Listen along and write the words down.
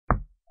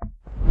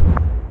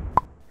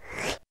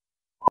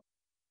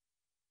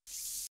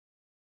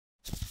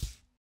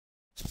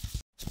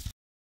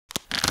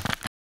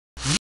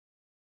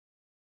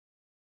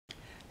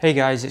Hey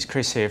guys, it's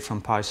Chris here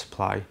from Pi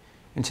Supply.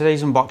 In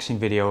today's unboxing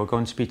video we're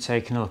going to be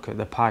taking a look at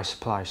the Pi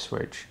Supply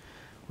switch,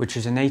 which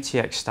is an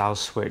ATX style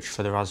switch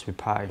for the Raspberry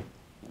Pi.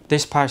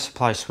 This Pi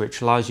Supply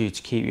switch allows you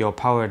to keep your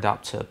power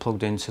adapter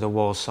plugged into the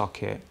wall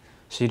socket,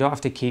 so you don't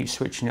have to keep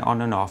switching it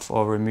on and off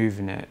or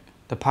removing it.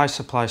 The Pi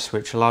Supply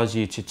switch allows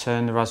you to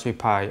turn the Raspberry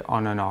Pi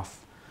on and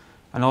off,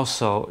 and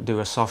also do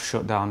a soft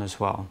shutdown as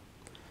well.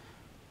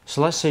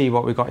 So let's see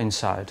what we got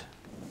inside.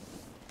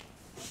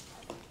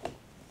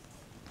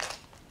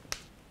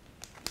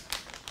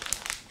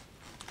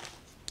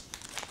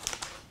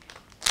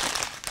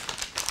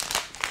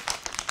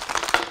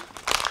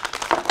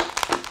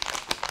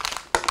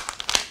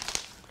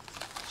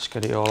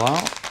 Let's get it all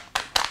out.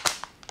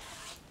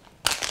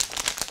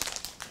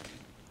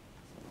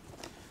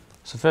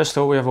 So first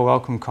up we have a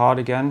welcome card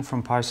again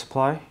from Pi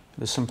Supply.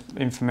 There's some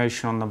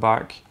information on the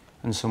back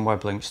and some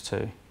web links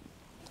too.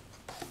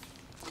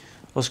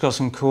 Also got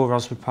some cool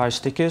Raspberry Pi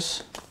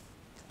stickers.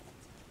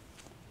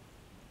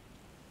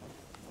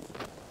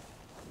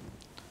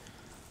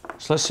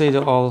 So let's see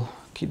that all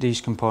these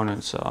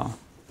components are.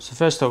 So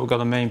first up we've got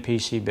the main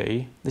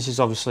PCB. This is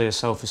obviously a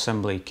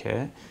self-assembly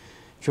kit.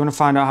 If you want to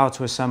find out how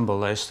to assemble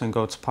this, then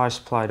go to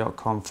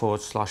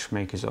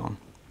pisupply.com/makerzone.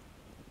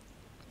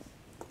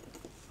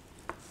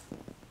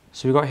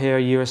 So we've got here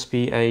a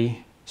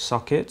USB-A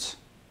socket.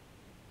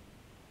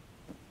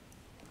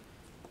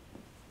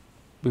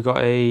 We've got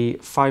a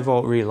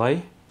 5-volt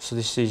relay, so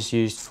this is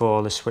used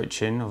for the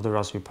switching of the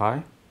Raspberry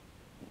Pi.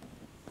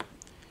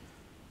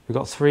 We've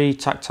got 3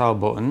 tactile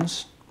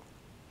buttons.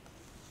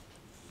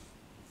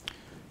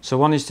 So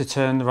one is to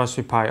turn the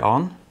Raspberry Pi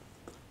on,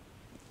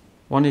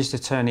 one is to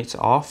turn it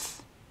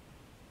off,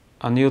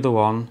 and the other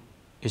one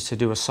is to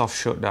do a soft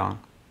shutdown.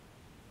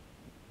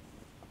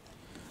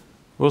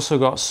 We've also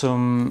got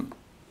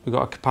we've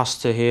got a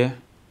capacitor here,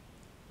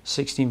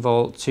 16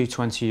 volt,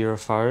 220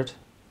 Eurofarad.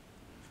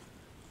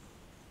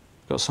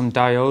 We've got some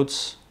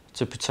diodes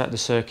to protect the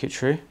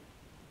circuitry.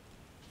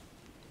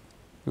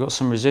 We've got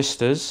some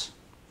resistors.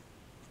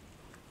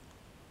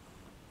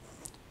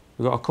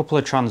 We've got a couple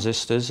of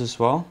transistors as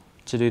well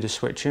to do the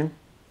switching.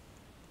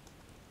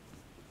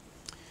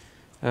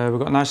 We've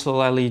got a nice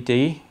little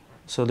LED,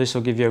 so this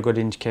will give you a good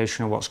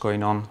indication of what's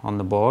going on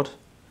the board.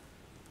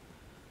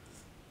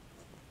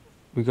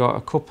 We've got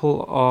a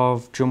couple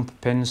of jumper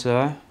pins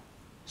there,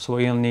 so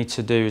what you'll need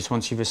to do is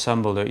once you've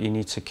assembled it, you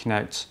need to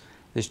connect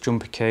this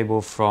jumper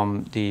cable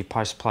from the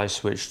Pi Supply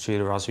switch to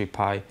the Raspberry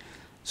Pi.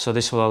 So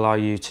this will allow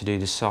you to do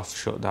the soft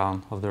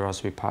shutdown of the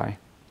Raspberry Pi.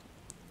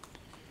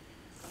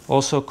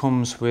 Also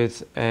comes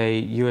with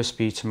a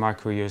USB to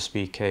micro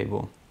USB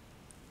cable.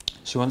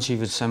 So once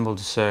you've assembled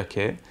the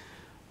circuit,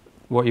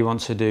 what you want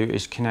to do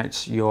is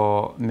connect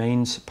your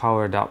mains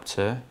power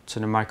adapter to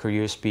the micro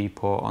USB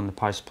port on the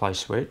Pi Supply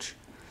switch,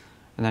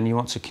 and then you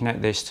want to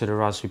connect this to the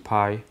Raspberry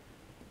Pi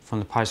from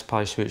the Pi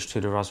Supply switch to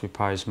the Raspberry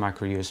Pi's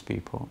micro USB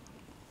port.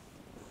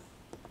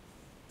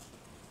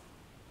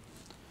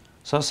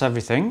 So that's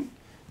everything.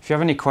 If you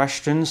have any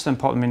questions, then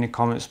pop them in the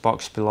comments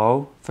box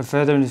below. For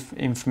further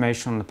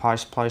information on the Pi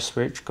Supply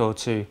switch, go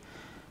to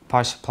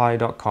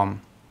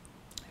pisupply.com.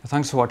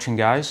 Thanks for watching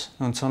guys.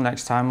 Until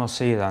next time, I'll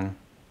see you then.